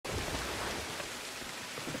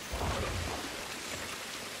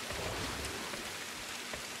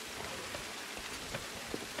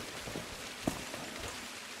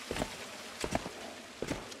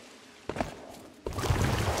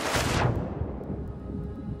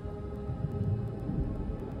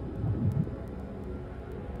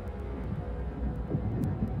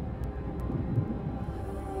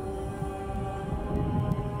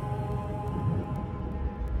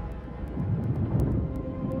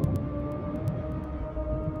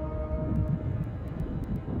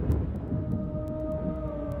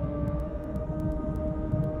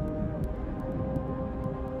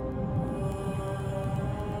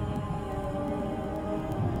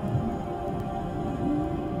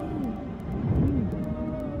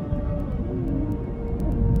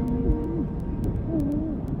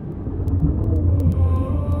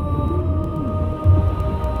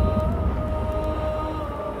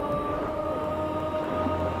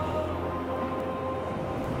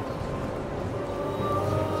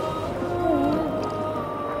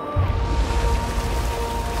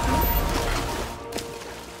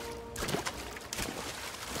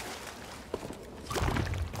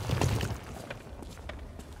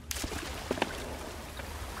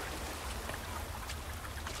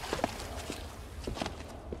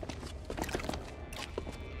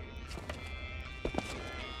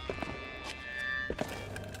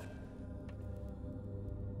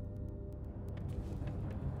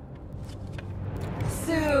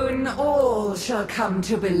All shall come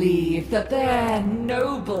to believe that their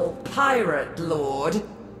noble pirate lord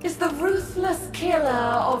is the ruthless killer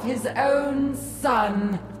of his own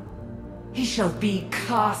son. He shall be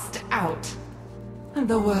cast out, and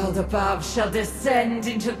the world above shall descend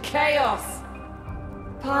into chaos.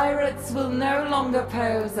 Pirates will no longer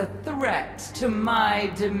pose a threat to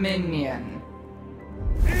my dominion.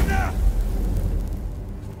 Enough!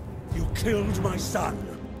 You killed my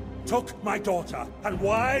son, took my daughter, and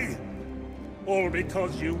why? All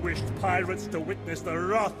because you wished pirates to witness the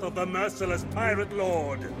wrath of the merciless pirate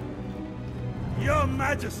lord. Your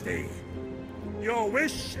Majesty, your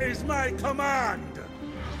wish is my command!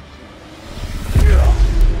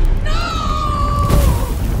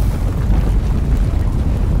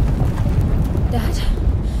 Dad?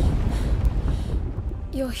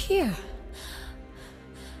 You're here.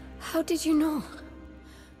 How did you know?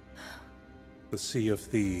 The Sea of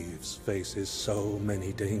Thieves faces so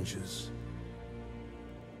many dangers.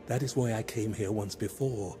 That is why I came here once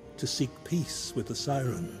before, to seek peace with the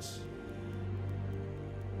Sirens.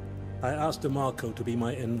 I asked Demarco to be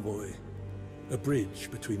my envoy, a bridge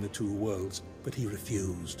between the two worlds, but he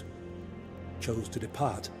refused. Chose to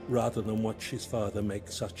depart rather than watch his father make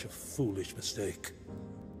such a foolish mistake.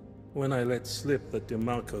 When I let slip that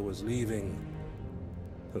Demarco was leaving,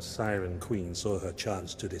 the Siren Queen saw her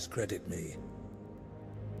chance to discredit me.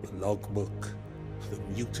 The logbook, the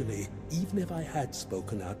mutiny, even if I had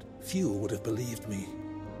spoken out, few would have believed me.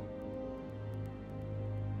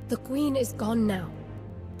 The Queen is gone now.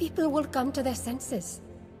 People will come to their senses.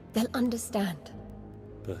 They'll understand.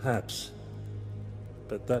 Perhaps.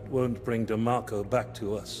 But that won't bring Demarco back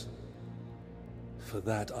to us. For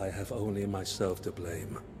that I have only myself to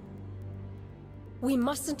blame. We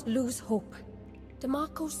mustn't lose hope.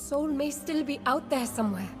 Demarco's soul may still be out there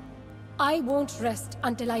somewhere. I won't rest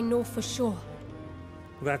until I know for sure.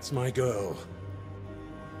 That's my girl.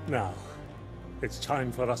 Now, it's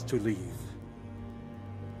time for us to leave.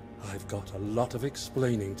 I've got a lot of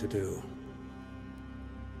explaining to do.